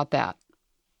that.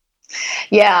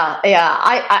 Yeah, yeah.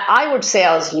 I would say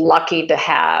I was lucky to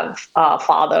have a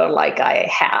father like I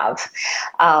have.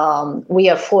 We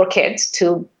have four kids,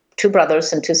 two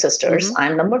brothers and two sisters. Hmm.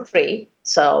 I'm number three.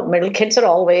 So middle kids are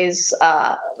always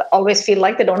feel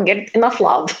like they don't get enough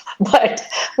love, but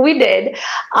we did.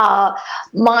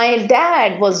 My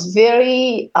dad was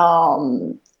very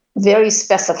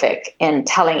specific in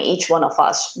telling each one of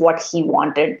us what he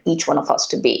wanted each one of us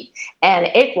to be, and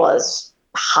it was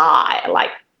high, like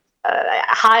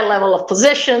high level of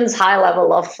positions, high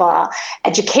level of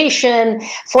education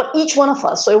for each one of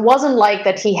us. So it wasn't like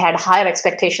that he had higher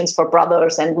expectations for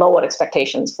brothers and lower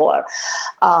expectations for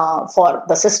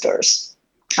the sisters.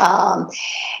 Um,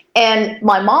 and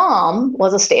my mom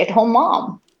was a stay-at-home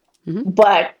mom, Hmm.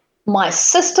 but my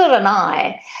sister and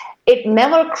I, it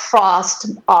never crossed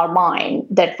our mind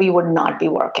that we would not be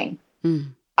working. Mm.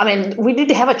 I mean, we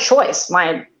didn't have a choice.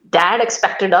 My dad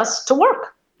expected us to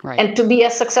work. Right. and to be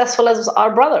as successful as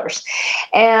our brothers.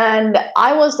 And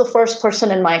I was the first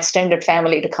person in my extended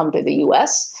family to come to the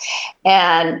US.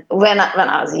 And when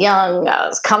I was young, I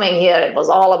was coming here, it was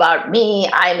all about me.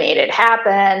 I made it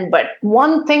happen. But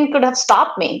one thing could have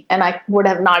stopped me, and I would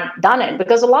have not done it,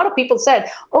 because a lot of people said,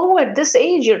 oh, at this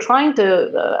age, you're trying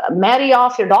to marry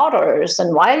off your daughters.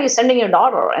 And why are you sending your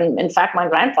daughter? And in fact, my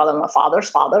grandfather, my father's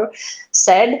father,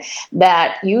 said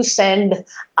that you send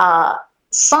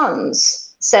sons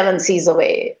 7 seas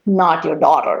away, not your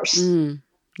daughters.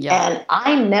 Yeah. And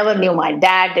I never knew. My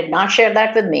dad did not share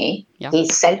that with me. Yeah. He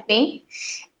sent me.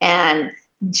 And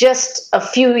just a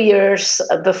few years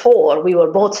before, we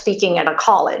were both speaking at a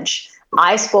college.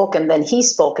 I spoke and then he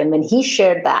spoke. And when he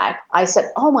shared that, I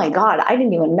said, oh my God, I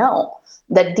didn't even know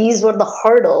that these were the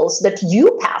hurdles that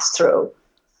you passed through.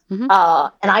 And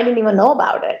I didn't even know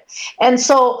about it. And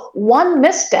so one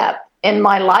misstep in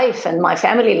my life and my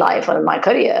family life and my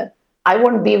career, I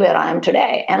wouldn't be where I am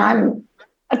today. And I'm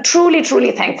truly,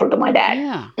 truly thankful to my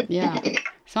dad. Yeah.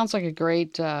 Sounds like a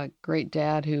great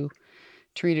dad who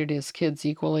treated his kids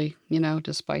equally,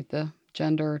 despite the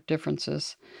gender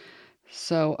differences.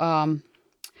 So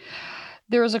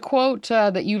there is a quote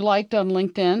that you liked on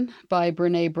LinkedIn by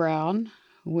Brene Brown,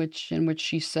 in which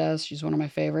she says, she's one of my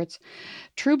favorites,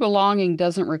 true belonging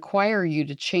doesn't require you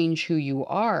to change who you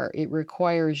are. It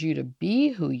requires you to be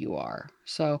who you are.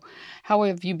 So how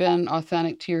have you been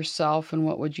authentic to yourself, and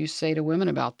what would you say to women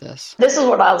about this? This is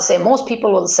what I'll say. Most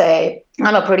people will say,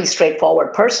 I'm a pretty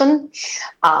straightforward person.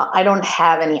 I don't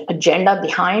have any agenda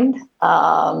behind,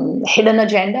 hidden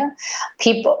agenda.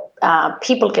 People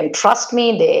can trust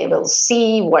me. They will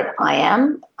see what I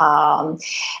am.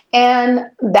 And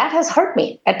that has hurt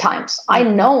me at times. I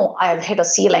know I have hit a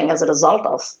ceiling as a result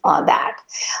of that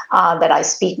I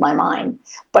speak my mind.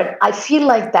 But I feel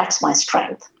like that's my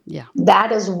strength. Yeah.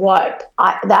 That is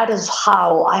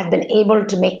how I've been able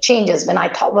to make changes. When I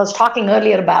was talking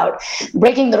earlier about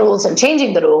breaking the rules and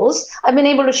changing the rules, I've been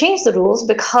able to change the rules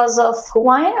because of who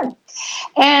I am.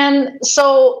 And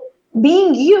so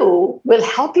being you will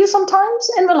help you sometimes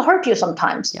and will hurt you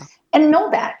sometimes. Yeah. And know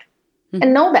that.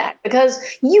 And know that, because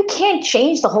you can't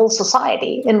change the whole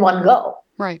society in one go.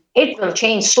 Right. It will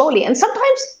change slowly. And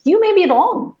sometimes you may be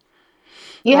wrong.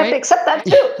 You have to accept that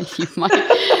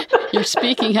too. You're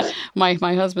speaking. My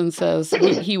husband says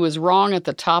he was wrong at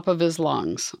the top of his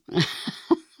lungs.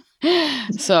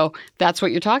 So that's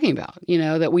what you're talking about.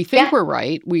 That we think we're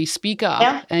right. We speak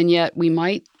up, and yet we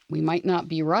might not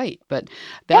be right. But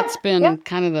that's been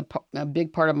kind of a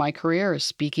big part of my career, is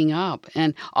speaking up.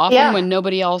 And often when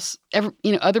nobody else ever,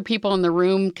 other people in the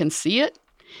room can see it,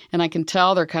 and I can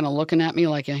tell they're kind of looking at me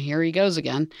like, here he goes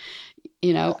again.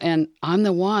 And I'm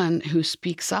the one who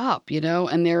speaks up,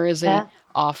 and there is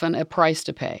often a price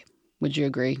to pay. Would you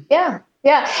agree? Yeah.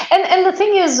 And the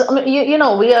thing is,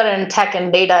 we are in tech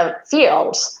and data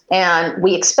fields, and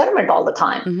we experiment all the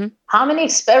time. Mm-hmm. How many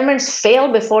experiments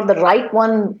fail before the right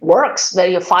one works, where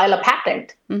you file a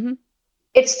patent? Mm-hmm.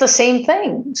 It's the same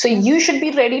thing. So you should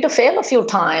be ready to fail a few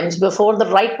times before the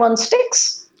right one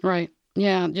sticks. Right.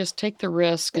 Yeah, just take the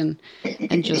risk and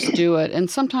just do it. And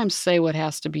sometimes say what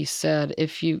has to be said.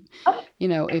 If you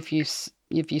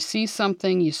see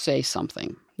something, you say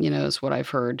something. Is what I've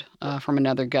heard from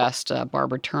another guest,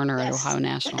 Barbara Turner at Ohio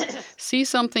National. See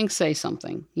something, say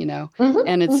something.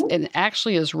 And it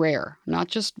actually is rare. Not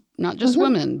just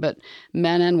women, but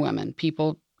men and women.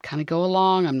 People kind of go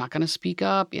along. I'm not going to speak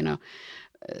up.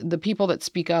 The people that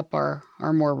speak up are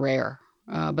more rare,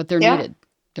 but they're needed.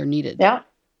 They're needed. Yeah.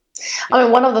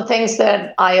 One of the things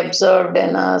that I observed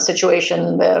in a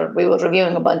situation where we were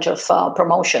reviewing a bunch of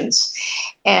promotions,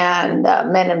 and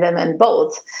men and women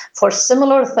both, for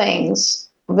similar things,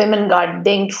 women got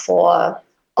dinged for,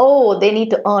 they need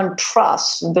to earn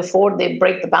trust before they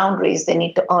break the boundaries. They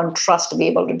need to earn trust to be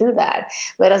able to do that.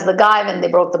 Whereas the guy, when they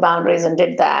broke the boundaries and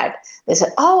did that, they said,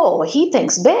 he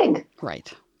thinks big.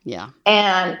 Right. Yeah.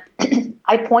 And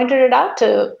I pointed it out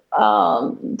to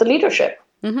the leadership.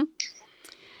 Mm-hmm.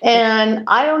 And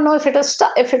I don't know if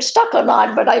it stuck or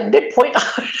not, but I did point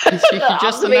out. You're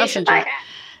just the messenger.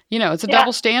 It's a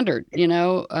double standard,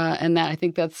 and that I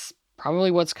think that's probably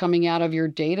what's coming out of your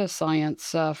data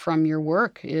science from your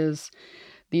work, is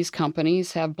these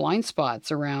companies have blind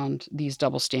spots around these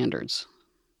double standards.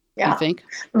 Yeah. You think?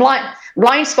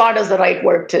 Blind spot is the right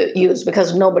word to use,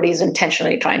 because nobody's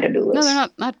intentionally trying to do this. No, they're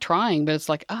not trying, but it's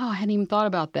like, I hadn't even thought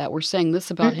about that. We're saying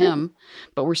this about him,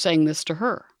 but we're saying this to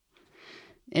her.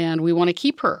 And we want to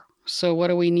keep her. So what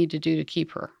do we need to do to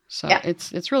keep her? So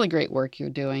it's really great work you're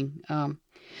doing.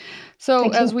 So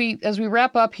as we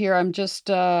wrap up here, I'm just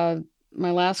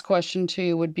my last question to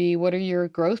you would be, what are your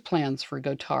growth plans for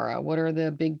GoTara? What are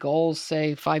the big goals,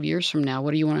 say 5 years from now?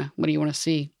 What do you want to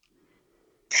see?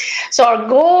 So our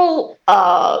goal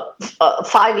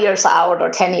 5 years out or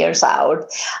 10 years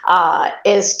out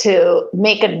is to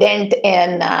make a dent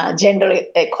in gender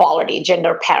equality,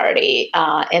 gender parity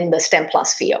in the STEM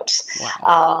plus fields.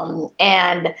 Wow.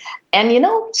 And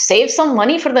save some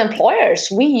money for the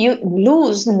employers. We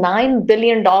lose $9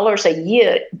 billion a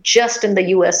year just in the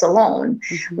US alone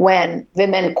when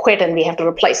women quit and we have to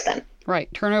replace them.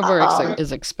 Right. Turnover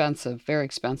is expensive, very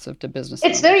expensive to business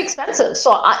owners. It's very expensive.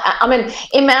 So, I mean,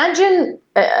 imagine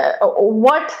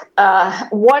what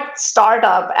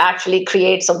startup actually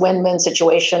creates a win-win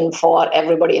situation for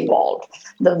everybody involved.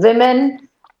 The women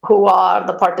who are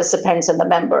the participants and the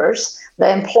members,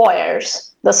 the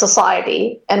employers, the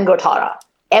society, and GoTara.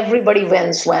 Everybody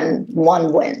wins when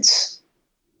one wins.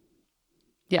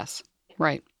 Yes,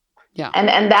 right. Yeah.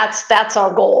 And that's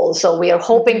our goal. So we are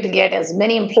hoping to get as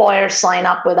many employers sign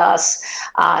up with us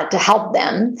to help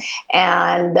them.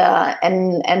 And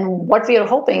what we are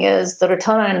hoping is the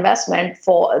return on investment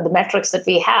for the metrics that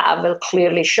we have will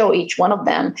clearly show each one of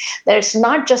them that it's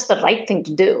not just the right thing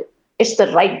to do. It's the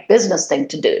right business thing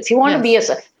to do. If you want to be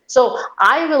so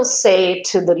I will say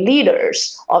to the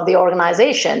leaders of the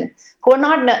organization who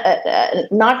are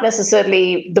not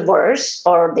necessarily diverse,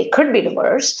 or they could be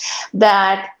diverse,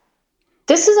 that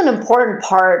this is an important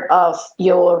part of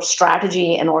your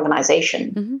strategy and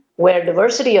organization, where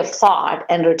diversity of thought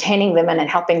and retaining women and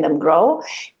helping them grow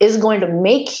is going to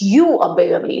make you a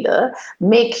bigger leader,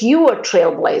 make you a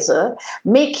trailblazer,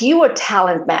 make you a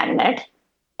talent magnet,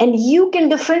 and you can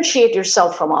differentiate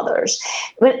yourself from others.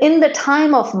 In the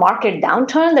time of market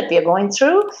downturn that we are going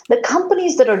through, the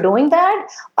companies that are doing that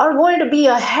are going to be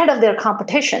ahead of their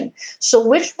competition. So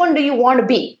which one do you want to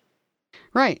be?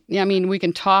 Right. Yeah, I mean, we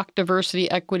can talk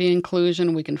diversity, equity,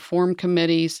 inclusion. We can form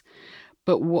committees,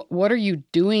 but what are you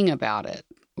doing about it?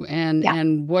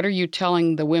 And what are you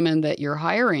telling the women that you're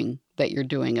hiring that you're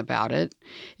doing about it?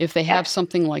 If they have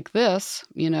something like this,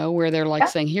 where they're like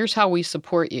saying, "Here's how we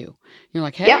support you." You're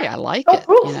like, "Hey, I like it."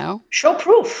 Proof. Show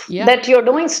proof that you're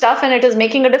doing stuff and it is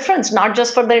making a difference, not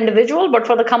just for the individual, but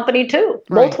for the company too.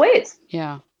 Right. Both ways.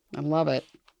 Yeah, I love it.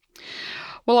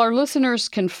 Well, our listeners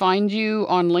can find you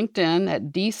on LinkedIn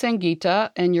at D.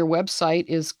 Sangeeta, and your website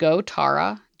is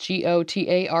GoTara,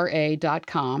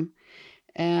 GoTara.com.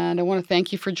 And I want to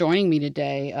thank you for joining me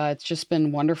today. It's just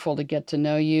been wonderful to get to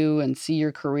know you and see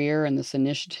your career and this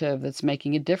initiative that's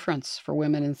making a difference for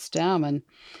women in STEM and,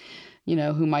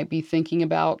 who might be thinking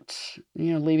about,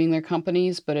 leaving their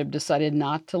companies, but have decided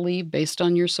not to leave based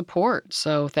on your support.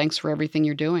 So thanks for everything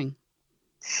you're doing.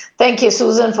 Thank you,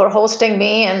 Susan, for hosting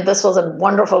me. And this was a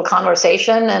wonderful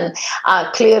conversation. And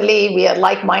clearly, we are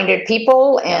like-minded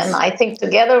people. And I think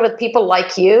together with people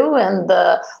like you and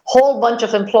the whole bunch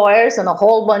of employers and a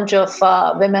whole bunch of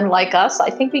women like us,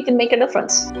 I think we can make a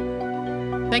difference.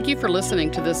 Thank you for listening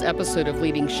to this episode of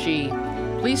Leading She.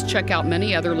 Please check out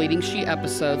many other Leading She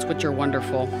episodes, which are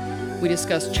wonderful. We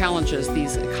discuss challenges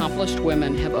these accomplished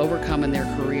women have overcome in their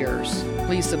careers.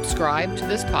 Please subscribe to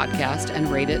this podcast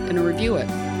and rate it and review it.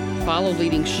 Follow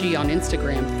Leading She on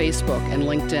Instagram, Facebook, and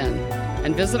LinkedIn.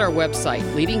 And visit our website,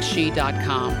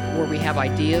 leadingshe.com, where we have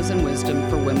ideas and wisdom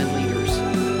for women leaders.